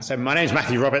So my name is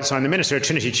Matthew Roberts. I'm the minister of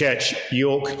Trinity Church,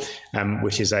 York,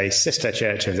 which is a sister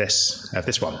church of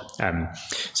this one.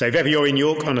 So if ever you're in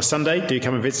York on a Sunday, do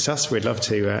come and visit us. We'd love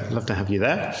to have you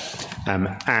there.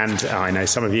 And I know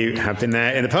some of you have been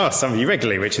there in the past, some of you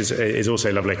regularly, which is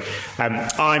also lovely.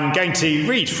 I'm going to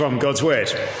read from God's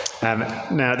Word.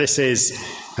 Now this is,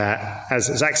 as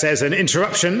Zach says, an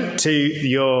interruption to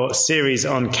your series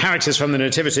on characters from the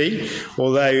Nativity,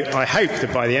 although I hope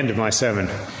that by the end of my sermon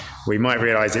we might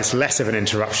realise it's less of an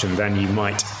interruption than you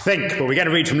might think. But we're going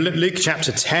to read from Luke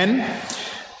chapter 10,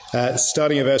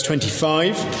 starting at verse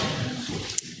 25,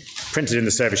 printed in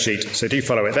the service sheet. So do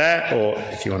follow it there, or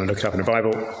if you want to look it up in a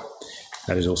Bible,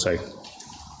 that is also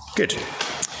good.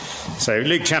 So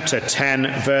Luke chapter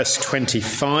 10, verse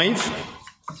 25.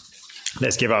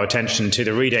 Let's give our attention to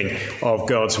the reading of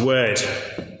God's Word.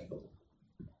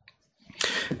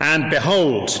 And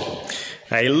behold,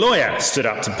 a lawyer stood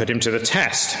up to put him to the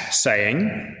test,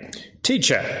 saying,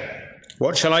 "Teacher,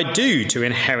 what shall I do to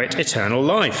inherit eternal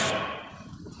life?"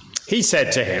 He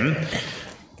said to him,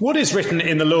 "What is written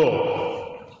in the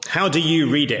law? How do you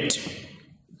read it?"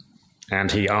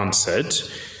 And he answered,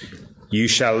 "You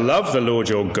shall love the Lord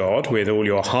your God with all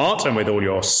your heart and with all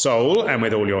your soul and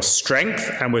with all your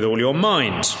strength and with all your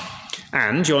mind,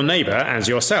 and your neighbour as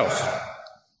yourself."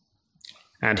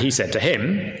 And he said to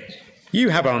him, "You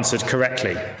have answered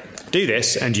correctly. Do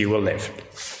this and you will live."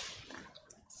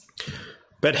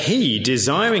 But he,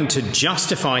 desiring to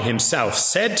justify himself,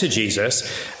 said to Jesus,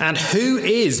 "And who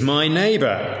is my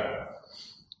neighbour?"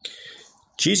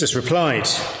 Jesus replied,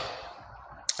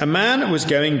 "A man was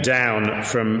going down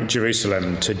from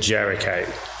Jerusalem to Jericho,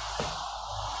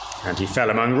 and he fell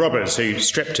among robbers who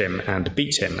stripped him and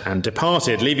beat him and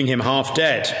departed, leaving him half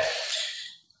dead.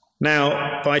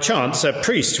 Now, by chance, a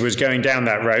priest was going down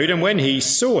that road, and when he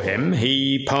saw him,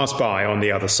 he passed by on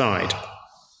the other side.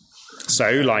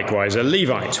 So, likewise, a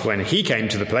Levite, when he came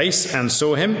to the place and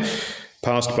saw him,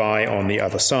 passed by on the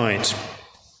other side.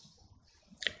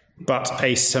 But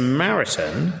a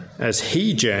Samaritan, as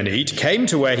he journeyed, came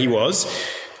to where he was,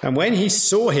 and when he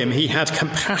saw him, he had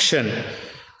compassion.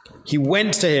 He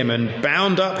went to him and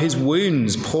bound up his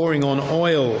wounds, pouring on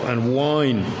oil and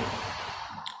wine.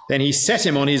 Then he set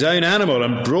him on his own animal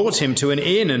and brought him to an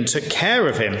inn and took care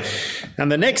of him. And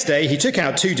the next day he took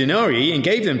out 2 denarii and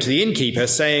gave them to the innkeeper,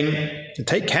 saying,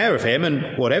 'Take care of him,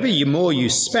 and whatever more you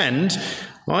spend,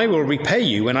 I will repay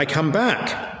you when I come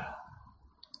back.'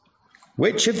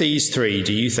 Which of these 3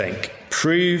 do you think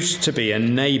proved to be a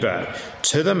neighbour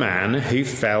to the man who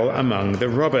fell among the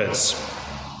robbers?"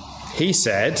 He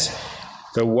said,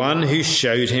 "The one who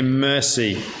showed him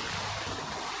mercy."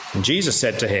 And Jesus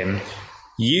said to him,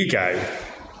 "You go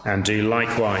and do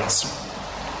likewise."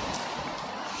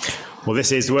 Well,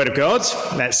 this is the word of God.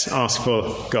 Let's ask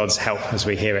for God's help as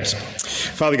we hear it.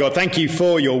 Father God, thank you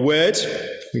for your word.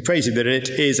 We praise you that it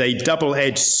is a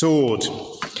double-edged sword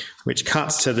which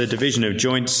cuts to the division of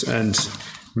joints and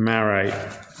marrow.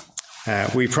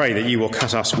 We pray that you will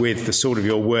cut us with the sword of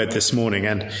your word this morning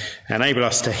and enable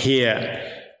us to hear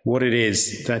what it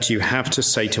is that you have to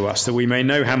say to us, that we may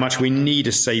know how much we need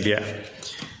a saviour,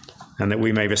 and that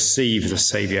we may receive the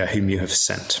Saviour whom you have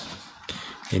sent.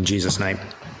 In Jesus' name,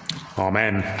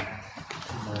 amen.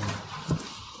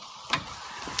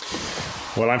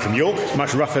 Well, I'm from York,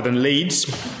 much rougher than Leeds,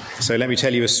 so let me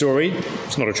tell you a story.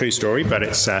 It's not a true story, but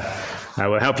it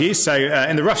will help you. So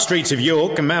in the rough streets of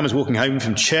York, a man was walking home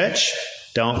from church,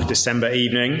 dark December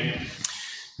evening.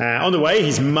 On the way,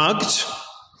 he's mugged,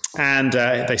 and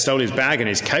they stole his bag and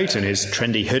his coat and his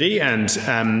trendy hoodie, and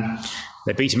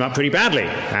they beat him up pretty badly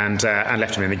and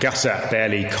left him in the gutter,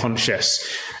 barely conscious.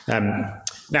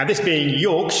 Now, this being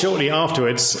York, shortly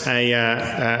afterwards,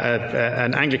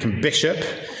 an Anglican bishop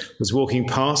was walking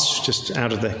past, just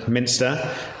out of the minster,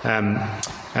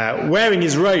 wearing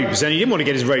his robes, and he didn't want to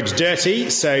get his robes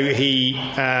dirty, so he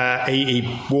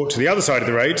walked to the other side of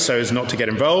the road so as not to get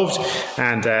involved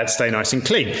and stay nice and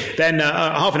clean. Then,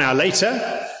 half an hour later,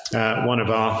 one of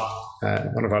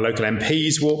our local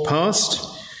MPs walked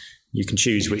past. You can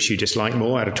choose which you dislike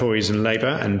more out of Tories and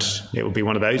Labour, and it will be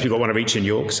one of those. We've got one of each in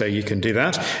York, so you can do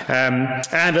that.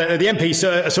 The MP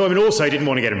saw him and also didn't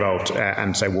want to get involved,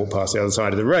 and so walked past the other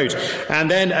side of the road. And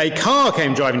then a car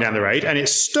came driving down the road, and it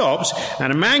stopped,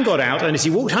 and a man got out, and as he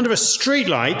walked under a street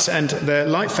light, and the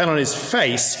light fell on his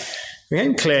face, it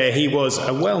became clear he was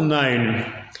a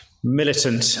well-known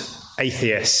militant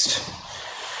atheist.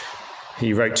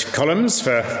 He wrote columns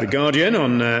for The Guardian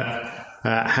on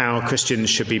how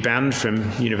Christians should be banned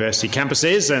from university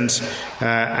campuses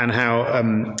and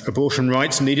how abortion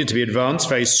rights needed to be advanced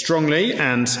very strongly,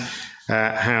 and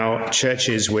how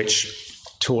churches which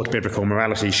taught biblical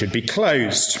morality should be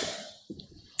closed.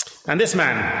 And this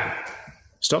man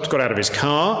stopped, got out of his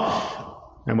car,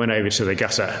 and went over to the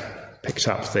gutter, picked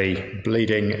up the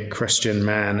bleeding Christian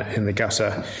man in the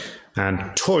gutter,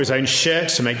 and tore his own shirt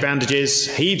to make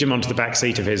bandages, heaved him onto the back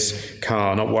seat of his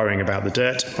car, not worrying about the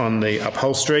dirt on the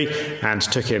upholstery, and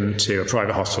took him to a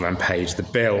private hospital and paid the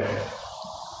bill.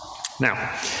 Now,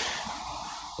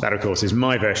 that, of course, is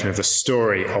my version of the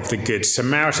story of the Good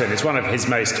Samaritan. It's one of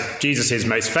Jesus'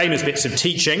 most famous bits of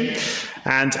teaching.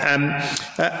 And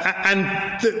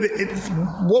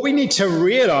what we need to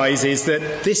realize is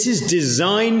that this is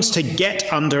designed to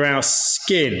get under our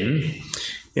skin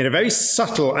in a very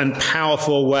subtle and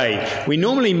powerful way. We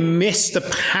normally miss the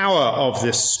power of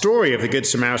this story of the Good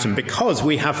Samaritan because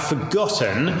we have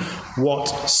forgotten what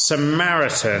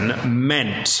Samaritan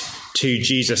meant to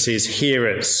Jesus'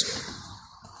 hearers.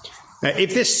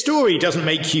 If this story doesn't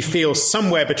make you feel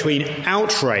somewhere between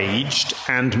outraged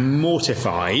and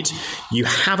mortified, you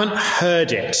haven't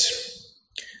heard it.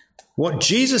 What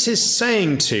Jesus is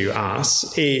saying to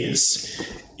us is,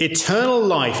 eternal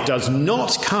life does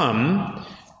not come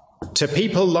to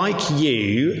people like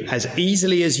you as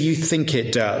easily as you think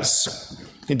it does.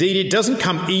 Indeed, it doesn't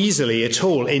come easily at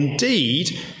all.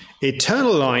 Indeed,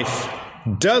 eternal life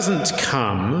doesn't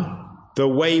come the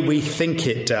way we think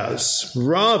it does.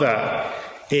 Rather,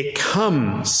 it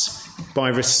comes by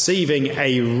receiving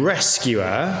a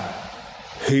rescuer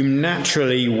whom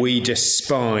naturally we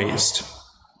despised.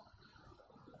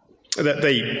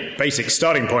 The basic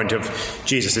starting point of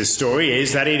Jesus' story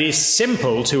is that it is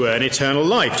simple to earn eternal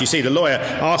life. You see, the lawyer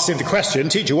asked him the question,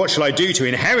 "Teacher, what shall I do to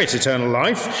inherit eternal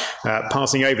life?"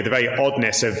 Passing over the very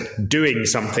oddness of doing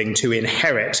something to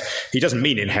inherit. He doesn't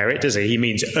mean inherit, does he? He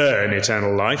means earn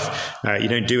eternal life. You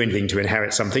don't do anything to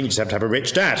inherit something, you just have to have a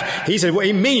rich dad. He said, what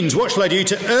he means, what shall I do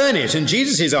to earn it? And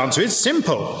Jesus' answer is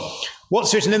simple.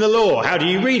 What's written in the law? How do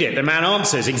you read it? The man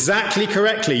answers exactly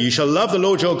correctly. You shall love the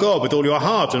Lord your God with all your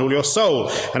heart and all your soul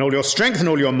and all your strength and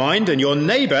all your mind, and your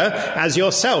neighbour as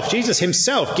yourself. Jesus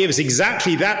himself gives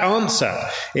exactly that answer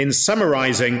in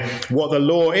summarising what the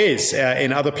law is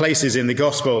in other places in the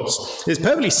Gospels. It's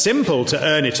perfectly simple to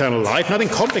earn eternal life, nothing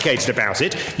complicated about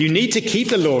it. You need to keep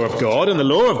the law of God, and the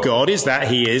law of God is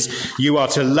that you are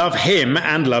to love him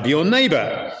and love your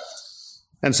neighbour.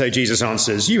 And so Jesus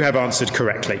answers, you have answered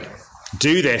correctly.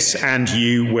 Do this and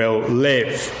you will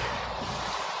live.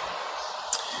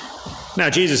 Now,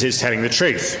 Jesus is telling the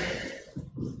truth.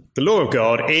 The law of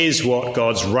God is what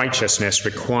God's righteousness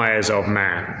requires of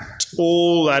man. It's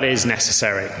all that is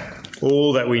necessary,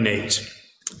 all that we need.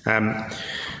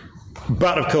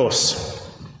 But of course,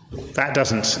 that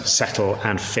doesn't settle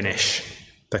and finish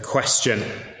the question.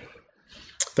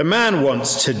 The man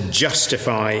wants to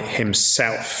justify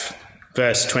himself.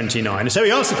 Verse 29. And so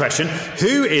he asks the question,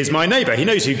 who is my neighbour? He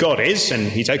knows who God is, and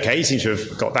he's okay. He seems to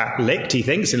have got that licked, he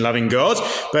thinks, in loving God.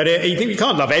 But you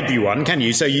can't love everyone, can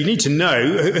you? So you need to know,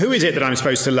 who is it that I'm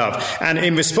supposed to love? And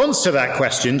in response to that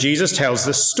question, Jesus tells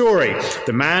the story.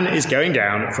 The man is going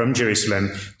down from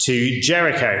Jerusalem to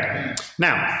Jericho.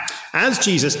 Now, as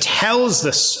Jesus tells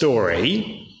the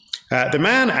story, the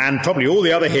man and probably all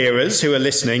the other hearers who are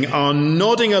listening are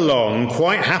nodding along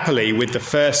quite happily with the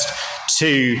first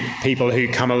two people who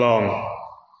come along.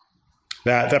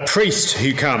 The priest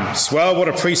who comes. Well, what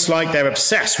are priests like? They're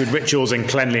obsessed with rituals and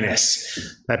cleanliness.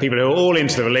 They're people who are all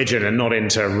into the religion and not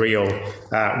into real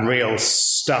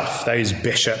stuff. Those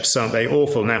bishops, aren't they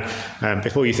awful? Now,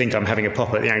 before you think I'm having a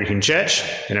pop at the Anglican Church,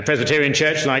 in a Presbyterian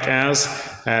church like ours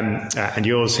and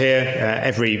yours here,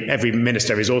 every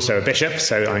minister is also a bishop,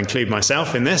 so I include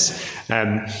myself in this.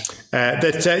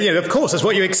 Of course, that's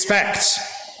what you expect.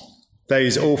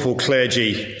 Those awful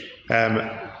clergy,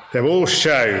 they're all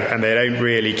show and they don't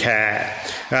really care.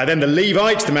 Then the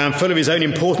Levite, the man full of his own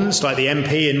importance, like the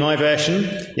MP in my version.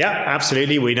 Yeah,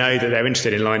 absolutely. We know that they're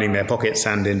interested in lining their pockets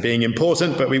and in being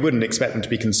important, but we wouldn't expect them to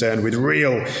be concerned with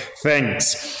real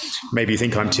things. Maybe you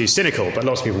think I'm too cynical, but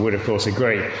lots of people would, of course,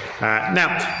 agree.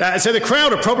 So the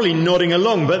crowd are probably nodding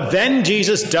along, but then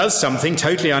Jesus does something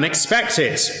totally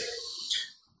unexpected.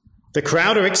 The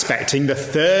crowd are expecting the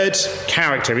third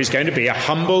character is going to be a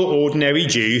humble, ordinary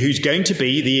Jew who's going to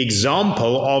be the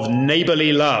example of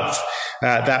neighbourly love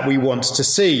that we want to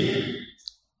see.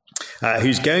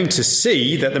 Who's going to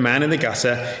see that the man in the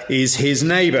gutter is his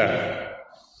neighbour.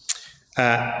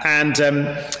 And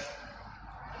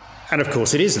of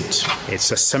course it isn't.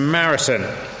 It's a Samaritan.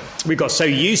 We got so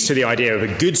used to the idea of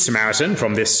a good Samaritan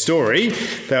from this story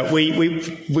that we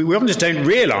often just don't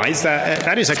realise that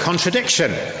that is a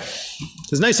contradiction.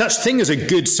 There's no such thing as a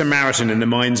good Samaritan in the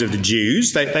minds of the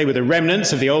Jews. They were the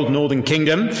remnants of the old northern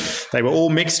kingdom. They were all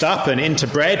mixed up and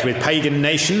interbred with pagan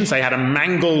nations. They had a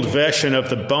mangled version of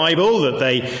the Bible that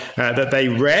they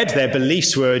read. Their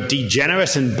beliefs were a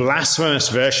degenerate and blasphemous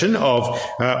version of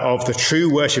the true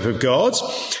worship of God,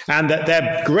 and that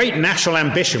their great national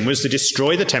ambition was to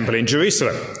destroy the temple in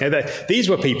Jerusalem. These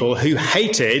were people who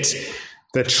hated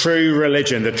the true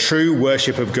religion, the true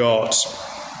worship of God.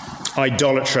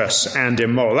 Idolatrous and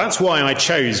immoral. That's why I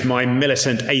chose my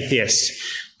militant atheist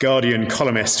Guardian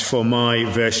columnist for my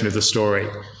version of the story.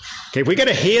 Okay, if we're going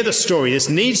to hear the story, this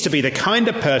needs to be the kind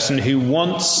of person who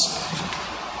wants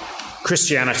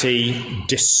Christianity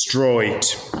destroyed.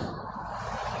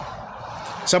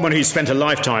 Someone who's spent a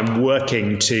lifetime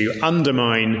working to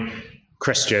undermine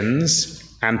Christians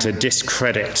and to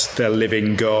discredit the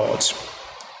living God.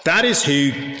 That is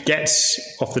who gets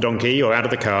off the donkey or out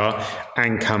of the car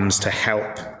and comes to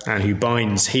help, and who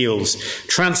binds, heals,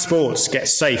 transports,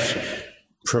 gets safe,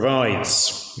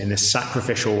 provides in this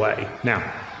sacrificial way.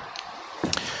 Now,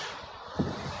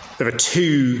 there are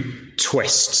two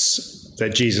twists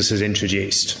that Jesus has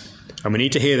introduced, and we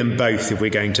need to hear them both if we're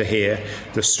going to hear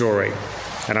the story.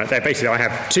 And I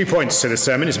have 2 points to the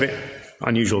sermon. It's a bit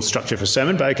unusual structure for a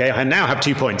sermon, but okay, I now have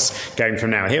 2 points going from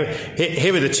now. Here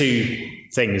are the two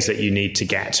things that you need to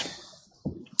get.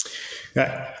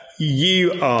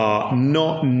 You are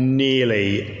not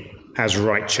nearly as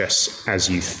righteous as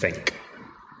you think.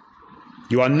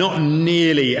 You are not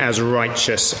nearly as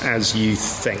righteous as you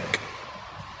think.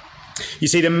 You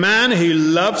see, the man who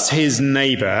loves his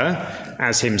neighbour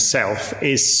as himself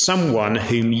is someone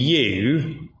whom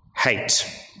you hate.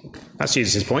 That's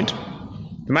Jesus' point.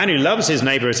 The man who loves his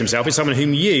neighbour as himself is someone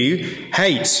whom you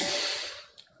hate.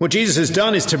 What Jesus has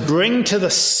done is to bring to the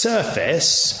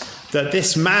surface that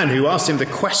this man who asked him the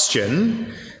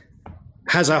question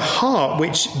has a heart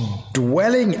which,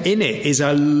 dwelling in it, is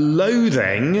a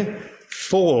loathing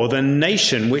for the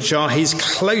nation which are his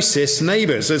closest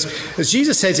neighbours. As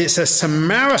Jesus says, it's a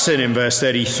Samaritan in verse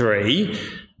 33,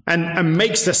 and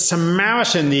makes the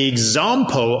Samaritan the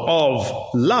example of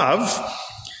love.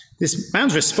 This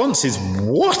man's response is,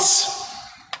 what?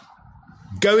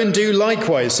 Go and do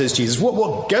likewise, says Jesus.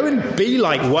 What? Go and be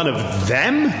like one of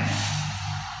them?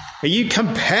 Are you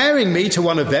comparing me to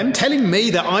one of them? Telling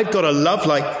me that I've got a love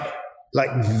like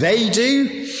they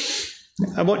do?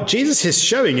 And what Jesus is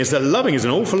showing is that loving is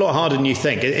an awful lot harder than you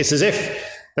think. It's as if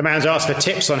the man's asked for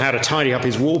tips on how to tidy up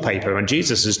his wallpaper, and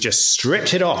Jesus has just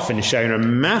stripped it off and shown a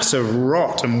mass of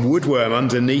rot and woodworm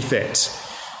underneath it.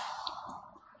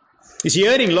 You see,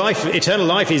 earning life, eternal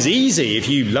life, is easy if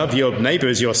you love your neighbour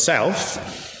as yourself.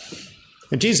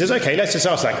 And Jesus says, okay, let's just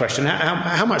ask that question.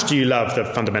 How much do you love the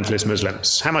fundamentalist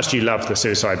Muslims? How much do you love the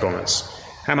suicide bombers?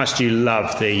 How much do you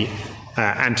love the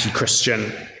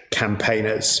anti-Christian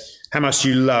campaigners? How much do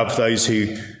you love those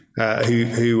who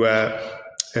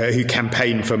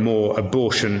campaign for more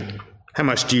abortion? How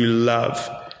much do you love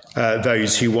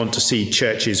those who want to see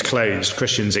churches closed,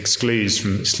 Christians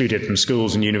excluded from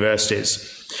schools and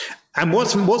universities? And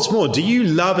what's more, do you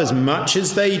love as much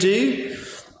as they do?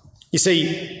 You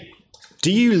see,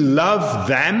 do you love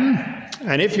them?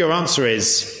 And if your answer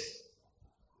is,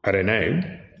 I don't know,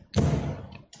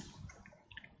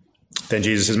 then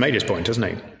Jesus has made his point, hasn't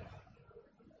he?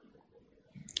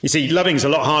 You see, loving's a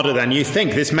lot harder than you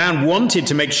think. This man wanted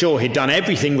to make sure he'd done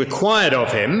everything required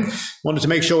of him, wanted to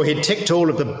make sure he'd ticked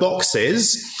all of the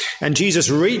boxes, and Jesus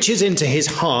reaches into his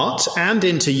heart and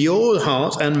into your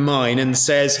heart and mine and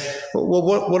says, well,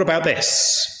 what about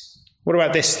this? What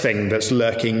about this thing that's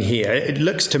lurking here? It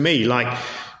looks to me like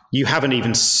you haven't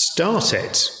even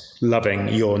started loving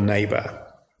your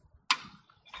neighbour.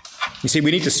 You see,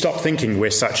 we need to stop thinking we're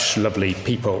such lovely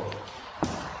people.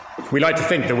 We like to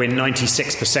think that we're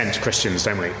 96% Christians,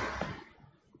 don't we?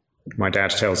 My dad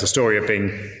tells the story of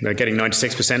getting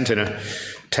 96% in a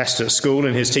test at school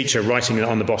and his teacher writing it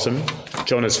on the bottom.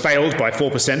 John has failed by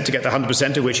 4% to get the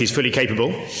 100% of which he's fully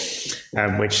capable,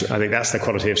 which I think that's the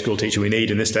quality of school teacher we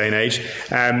need in this day and age.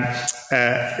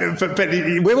 But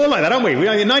we're all like that, aren't we? We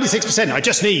are 96%. I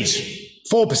just need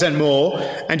 4% more.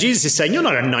 And Jesus is saying, you're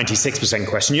not a 96%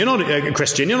 Christian. You're not a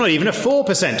Christian. You're not even a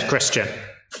 4% Christian.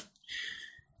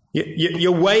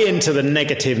 You're way into the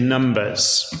negative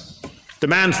numbers. The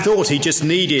man thought he just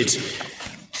needed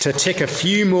to tick a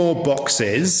few more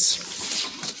boxes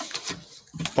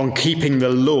on keeping the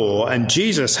law, and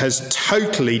Jesus has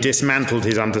totally dismantled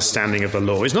his understanding of the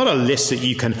law. It's not a list that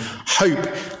you can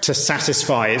hope to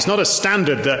satisfy. It's not a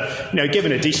standard that,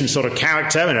 given a decent sort of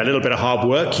character and a little bit of hard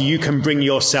work, you can bring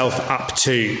yourself up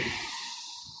to.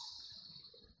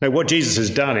 No, what Jesus has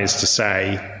done is to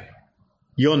say,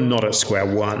 you're not at square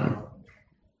one.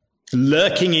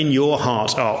 Lurking in your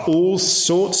heart are all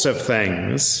sorts of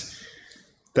things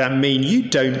that mean you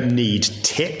don't need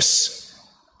tips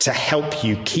to help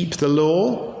you keep the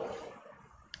law.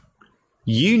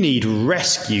 You need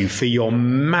rescue for your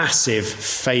massive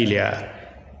failure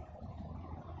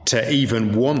to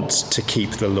even want to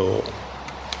keep the law.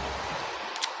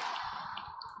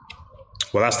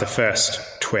 Well, that's the first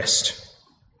twist.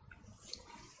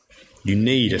 You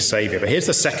need a saviour. But here's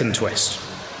the second twist.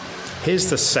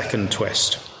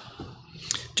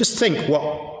 Just think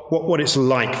what it's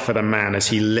like for the man as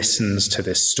he listens to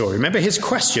this story. Remember his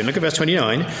question. Look at verse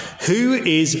 29. Who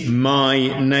is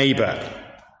my neighbour?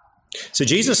 So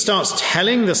Jesus starts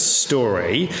telling the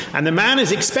story, and the man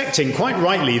is expecting, quite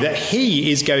rightly, that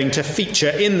he is going to feature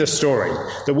in the story.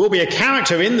 There will be a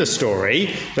character in the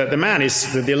story that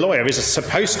the lawyer is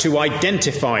supposed to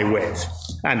identify with.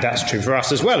 And that's true for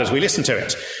us as well as we listen to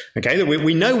it. Okay, that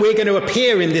we know we're going to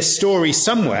appear in this story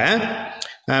somewhere.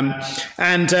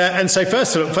 And so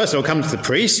first of all comes the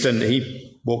priest, and he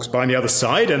walks by on the other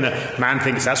side, and the man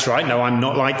thinks, that's right, no, I'm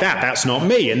not like that, that's not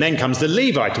me. And then comes the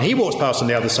Levite, and he walks past on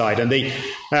the other side, and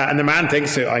the man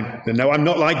thinks, no, I'm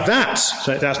not like that,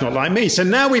 so that's not like me. So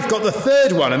now we've got the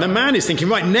third one, and the man is thinking,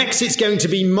 right, next it's going to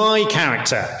be my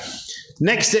character.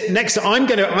 Next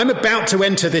I'm about to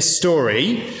enter this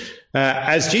story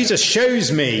as Jesus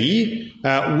shows me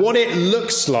what it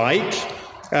looks like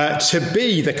to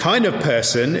be the kind of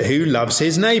person who loves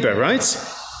his neighbour, right?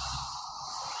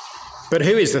 But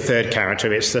who is the third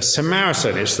character? It's the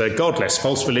Samaritan. It's the godless,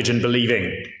 false religion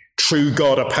believing, true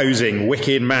God opposing,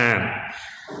 wicked man.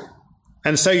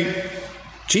 And so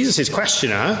Jesus'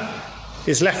 questioner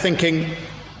is left thinking,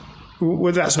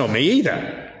 well, that's not me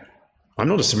either. I'm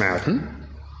not a Samaritan.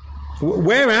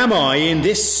 Where am I in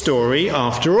this story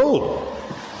after all?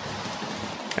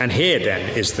 And here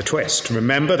then is the twist.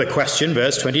 Remember the question,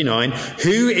 verse 29,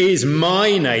 who is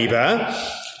my neighbour?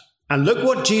 And look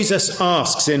what Jesus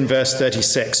asks in verse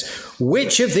 36.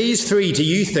 Which of these three do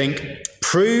you think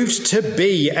proved to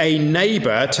be a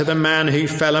neighbour to the man who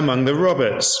fell among the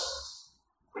robbers?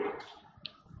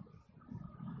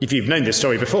 If you've known this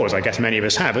story before, as I guess many of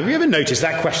us have you ever noticed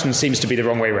that question seems to be the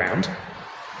wrong way round?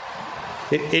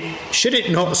 Should it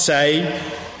not say,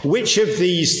 which of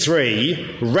these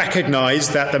three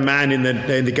recognised that the man in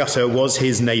the gutter was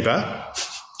his neighbour?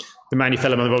 The man who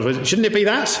fell among the robbers. Shouldn't it be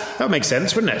that? That would make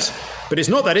sense, wouldn't it? But it's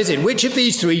not that, is it? Which of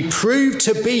these three proved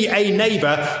to be a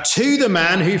neighbour to the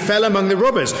man who fell among the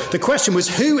robbers? The question was,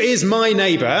 who is my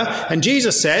neighbour? And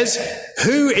Jesus says,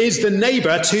 who is the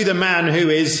neighbour to the man who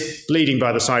is bleeding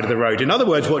by the side of the road? In other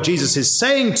words, what Jesus is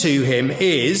saying to him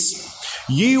is,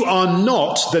 you are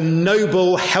not the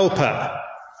noble helper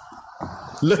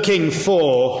looking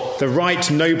for the right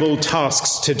noble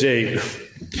tasks to do.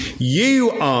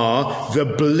 You are the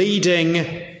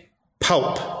bleeding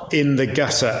pulp in the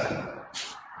gutter,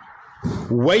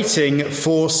 waiting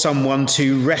for someone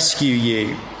to rescue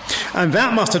you. And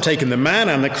that must have taken the man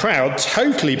and the crowd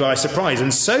totally by surprise,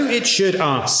 and so it should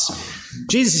us.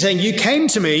 Jesus is saying, you came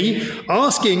to me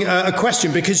asking a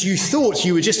question because you thought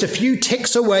you were just a few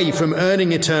ticks away from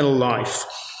earning eternal life.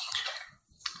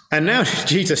 And now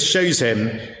Jesus shows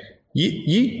him,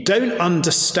 you don't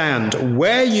understand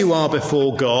where you are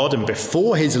before God and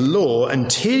before his law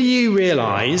until you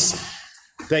realise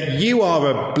that you are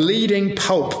a bleeding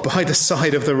pulp by the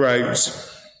side of the road.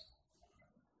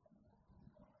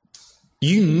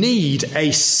 You need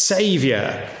a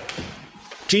saviour.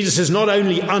 Jesus has not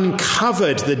only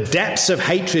uncovered the depths of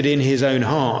hatred in his own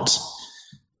heart,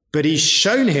 but he's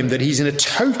shown him that he's in a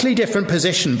totally different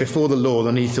position before the law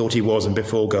than he thought he was and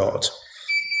before God.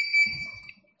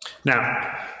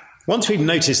 Now, once we've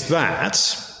noticed that,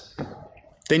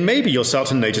 then maybe you'll start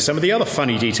to notice some of the other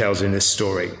funny details in this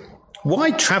story.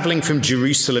 Why travelling from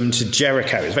Jerusalem to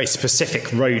Jericho? It's a very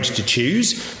specific road to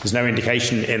choose. There's no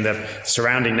indication in the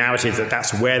surrounding narrative that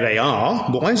that's where they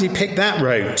are. Why does he pick that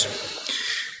road?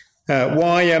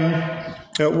 Why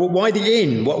the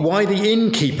inn? Why the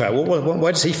innkeeper?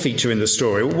 Why does he feature in the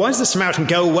story? Why does the Samaritan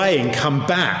go away and come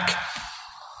back?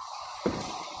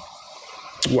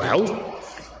 Well,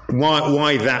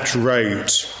 why that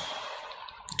road?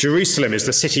 Jerusalem is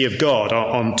the city of God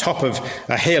on top of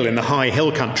a hill in the high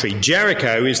hill country.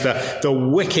 Jericho is the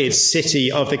wicked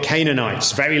city of the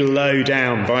Canaanites, very low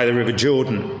down by the River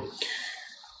Jordan.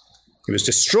 It was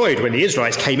destroyed when the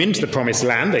Israelites came into the promised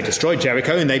land. They destroyed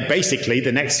Jericho, and they basically,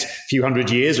 the next few hundred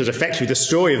years was effectively the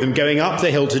story of them going up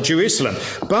the hill to Jerusalem.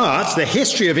 But the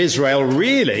history of Israel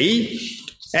really,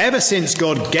 ever since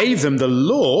God gave them the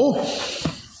law,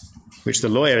 which the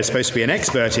lawyer is supposed to be an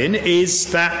expert in,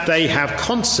 is that they have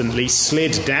constantly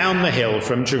slid down the hill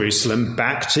from Jerusalem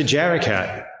back to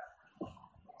Jericho.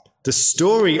 The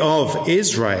story of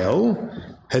Israel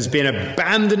has been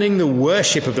abandoning the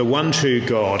worship of the one true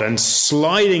God and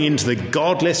sliding into the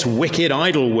godless, wicked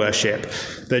idol worship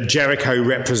that Jericho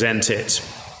represented.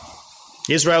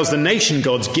 Israel's the nation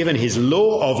God's given his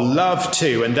law of love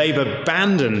to, and they've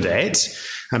abandoned it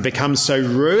and become so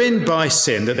ruined by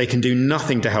sin that they can do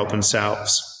nothing to help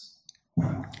themselves.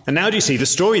 And now do you see, the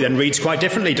story then reads quite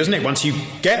differently, doesn't it? Once you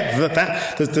get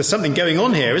that there's something going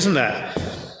on here, isn't there?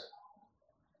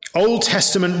 Old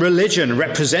Testament religion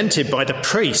represented by the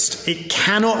priest, it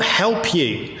cannot help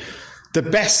you. The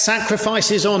best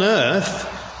sacrifices on earth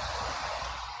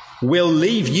will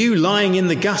leave you lying in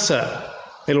the gutter.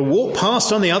 It'll walk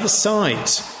past on the other side.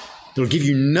 It'll give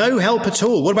you no help at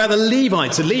all. What about the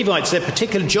Levites? The Levites, their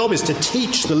particular job is to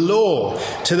teach the law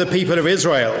to the people of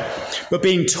Israel. But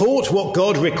being taught what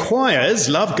God requires,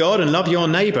 love God and love your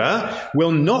neighbour,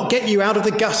 will not get you out of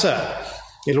the gutter.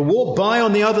 It'll walk by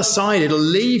on the other side. It'll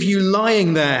leave you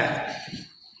lying there.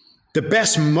 The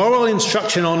best moral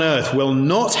instruction on earth will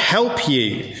not help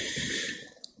you.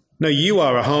 No, you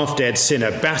are a half-dead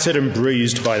sinner, battered and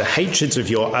bruised by the hatreds of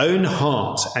your own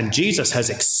heart. And Jesus has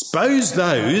exposed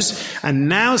those and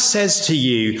now says to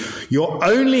you, your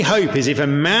only hope is if a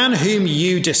man whom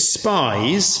you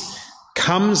despise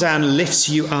comes and lifts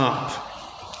you up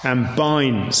and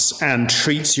binds and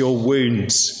treats your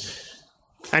wounds.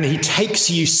 And he takes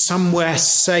you somewhere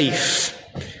safe.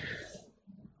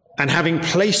 And having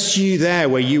placed you there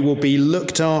where you will be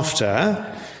looked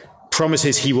after,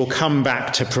 promises he will come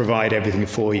back to provide everything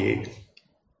for you.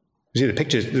 You see,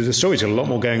 the story's got a lot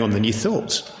more going on than you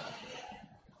thought.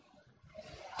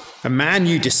 A man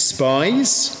you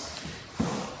despise.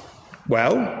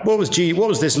 Well, what was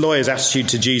this lawyer's attitude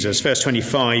to Jesus? Verse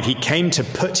 25, he came to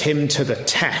put him to the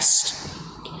test.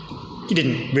 He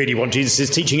didn't really want Jesus'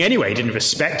 teaching anyway. He didn't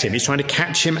respect him. He's trying to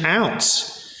catch him out.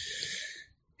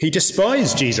 He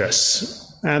despised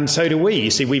Jesus, and so do we. You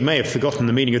see, we may have forgotten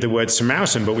the meaning of the word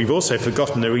Samaritan, but we've also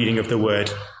forgotten the reading of the word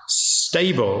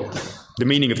stable. The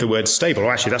meaning of the word stable,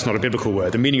 or actually that's not a biblical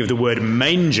word, the meaning of the word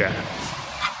manger,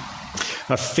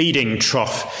 a feeding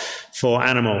trough for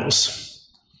animals.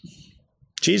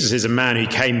 Jesus is a man who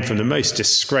came from the most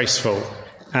disgraceful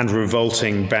and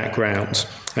revolting background.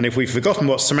 And if we've forgotten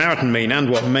what Samaritan mean and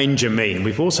what manger mean,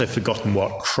 we've also forgotten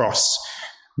what cross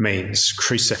means,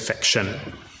 crucifixion.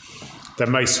 The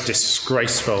most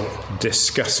disgraceful,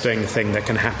 disgusting thing that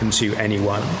can happen to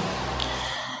anyone.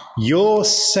 Your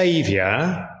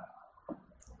Saviour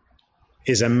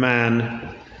is a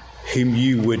man whom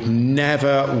you would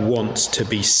never want to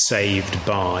be saved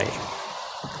by.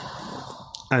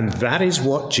 And that is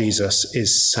what Jesus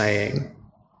is saying.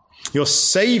 Your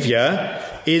Saviour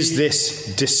is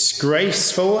this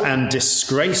disgraceful and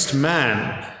disgraced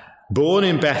man, born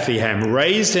in Bethlehem,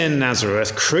 raised in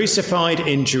Nazareth, crucified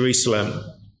in Jerusalem.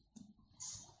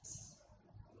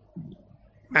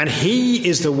 And he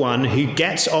is the one who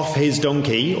gets off his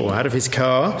donkey or out of his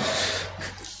car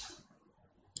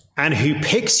and who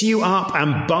picks you up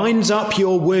and binds up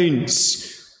your wounds.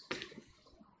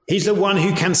 He's the one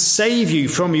who can save you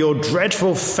from your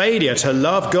dreadful failure to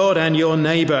love God and your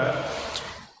neighbour.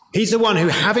 He's the one who,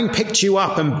 having picked you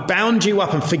up and bound you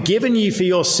up and forgiven you for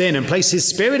your sin and placed his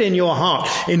Spirit in your heart,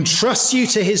 entrusts you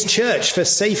to his church for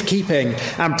safekeeping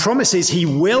and promises he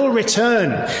will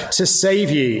return to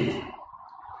save you.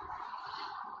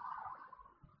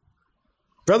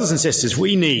 Brothers and sisters,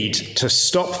 we need to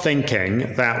stop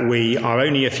thinking that we are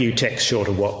only a few ticks short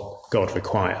of what God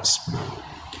requires.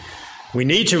 We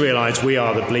need to realise we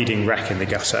are the bleeding wreck in the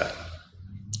gutter.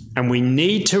 And we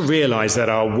need to realise that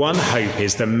our one hope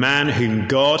is the man whom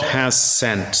God has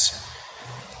sent,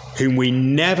 whom we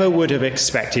never would have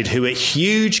expected, who at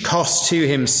huge cost to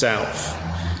himself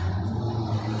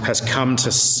has come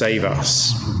to save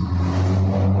us.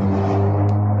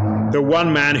 The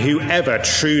one man who ever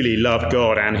truly loved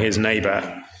God and his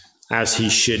neighbour as he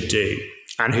should do,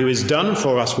 and who has done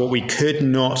for us what we could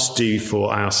not do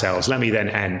for ourselves. Let me then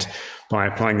end by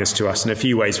applying this to us in a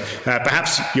few ways.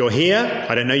 Perhaps you're here.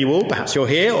 I don't know you all. Perhaps you're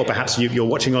here, or perhaps you're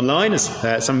watching online,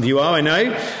 as some of you are, I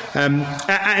know.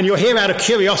 And you're here out of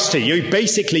curiosity.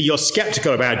 You're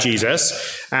skeptical about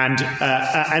Jesus. And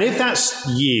if that's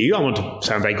you, I want to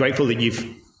say I'm very grateful that you've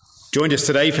joined us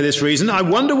today for this reason. I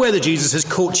wonder whether Jesus has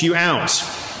caught you out.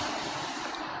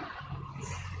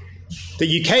 That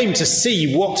you came to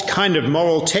see what kind of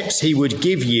moral tips he would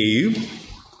give you,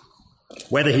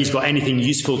 whether he's got anything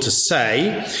useful to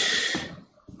say.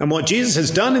 And what Jesus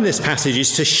has done in this passage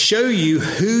is to show you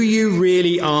who you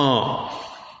really are.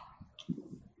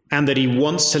 and that he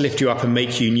wants to lift you up and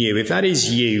make you new, if that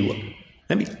is you,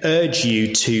 let me urge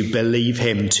you to believe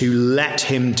him, to let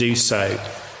him do so.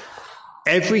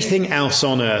 Everything else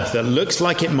on earth that looks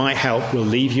like it might help will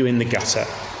leave you in the gutter.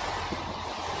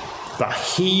 But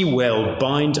he will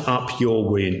bind up your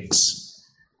wounds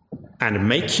and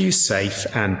make you safe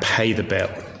and pay the bill.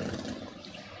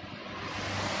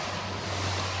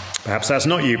 Perhaps that's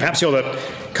not you. Perhaps you're the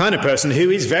kind of person who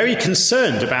is very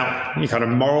concerned about any kind of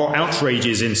moral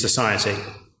outrages in society.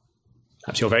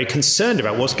 Perhaps you're very concerned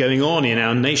about what's going on in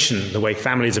our nation, the way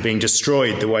families are being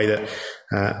destroyed, the way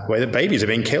that babies are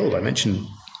being killed. I mentioned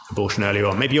abortion earlier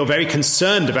on. Maybe you're very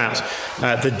concerned about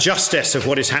the justice of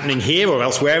what is happening here or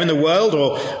elsewhere in the world,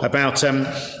 or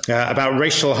about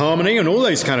racial harmony and all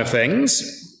those kind of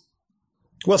things.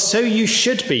 Well, so you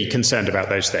should be concerned about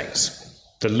those things.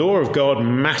 The law of God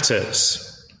matters.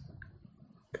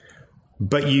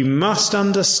 But you must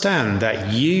understand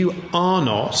that you are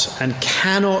not and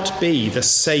cannot be the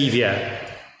saviour.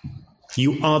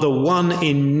 You are the one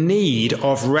in need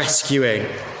of rescuing.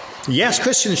 Yes,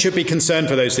 Christians should be concerned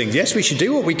for those things. Yes, we should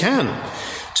do what we can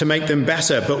to make them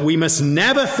better. But we must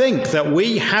never think that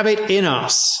we have it in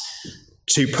us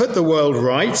to put the world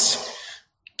right,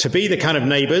 to be the kind of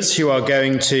neighbours who are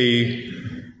going to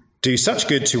do such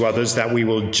good to others that we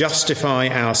will justify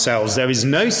ourselves. There is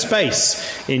no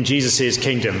space in Jesus'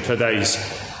 kingdom for those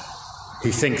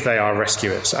who think they are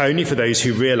rescuers, only for those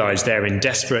who realise they're in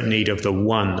desperate need of the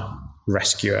one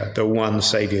rescuer, the one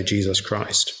saviour, Jesus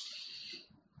Christ.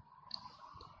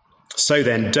 So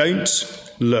then, don't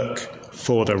look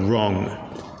for the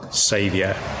wrong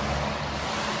saviour.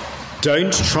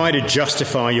 Don't try to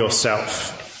justify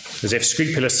yourself as if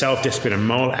scrupulous self-discipline and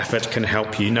moral effort can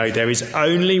help you. No, there is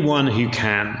only one who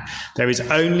can. There is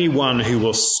only one who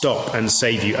will stop and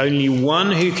save you. Only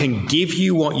one who can give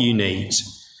you what you need.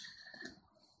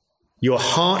 Your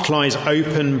heart lies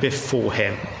open before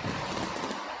him.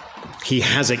 He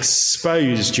has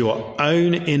exposed your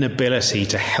own inability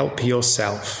to help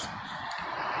yourself.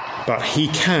 But he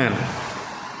can.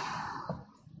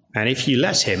 And if you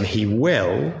let him, he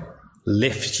will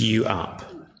lift you up.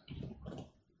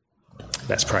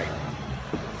 Let's pray.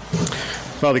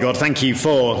 Father God, thank you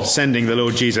for sending the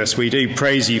Lord Jesus. We do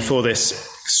praise you for this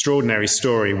extraordinary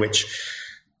story which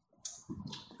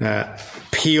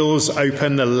peels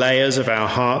open the layers of our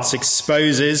hearts,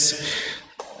 exposes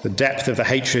the depth of the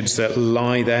hatreds that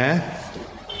lie there,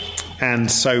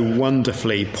 and so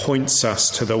wonderfully points us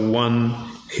to the one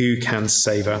who can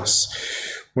save us.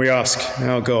 We ask,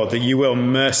 our God, that you will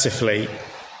mercifully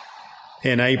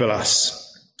enable us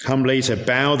humbly to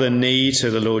bow the knee to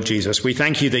the Lord Jesus. We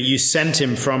thank you that you sent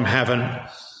him from heaven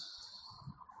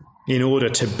in order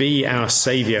to be our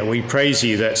saviour. We praise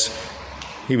you that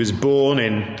he was born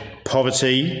in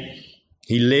poverty,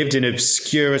 he lived in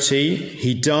obscurity,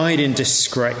 he died in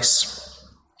disgrace.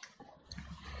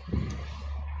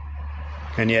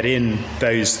 And yet in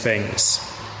those things,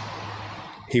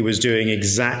 he was doing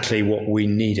exactly what we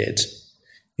needed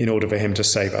in order for him to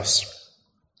save us.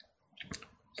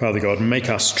 Father God, make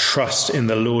us trust in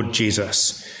the Lord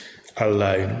Jesus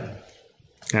alone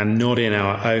and not in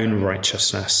our own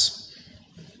righteousness.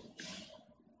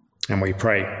 And we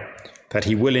pray that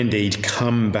he will indeed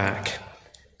come back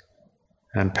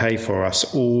and pay for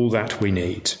us all that we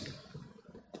need,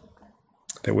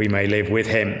 that we may live with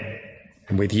him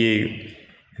and with you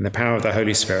in the power of the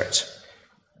Holy Spirit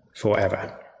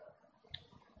forever.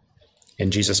 In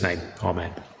Jesus' name,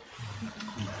 amen.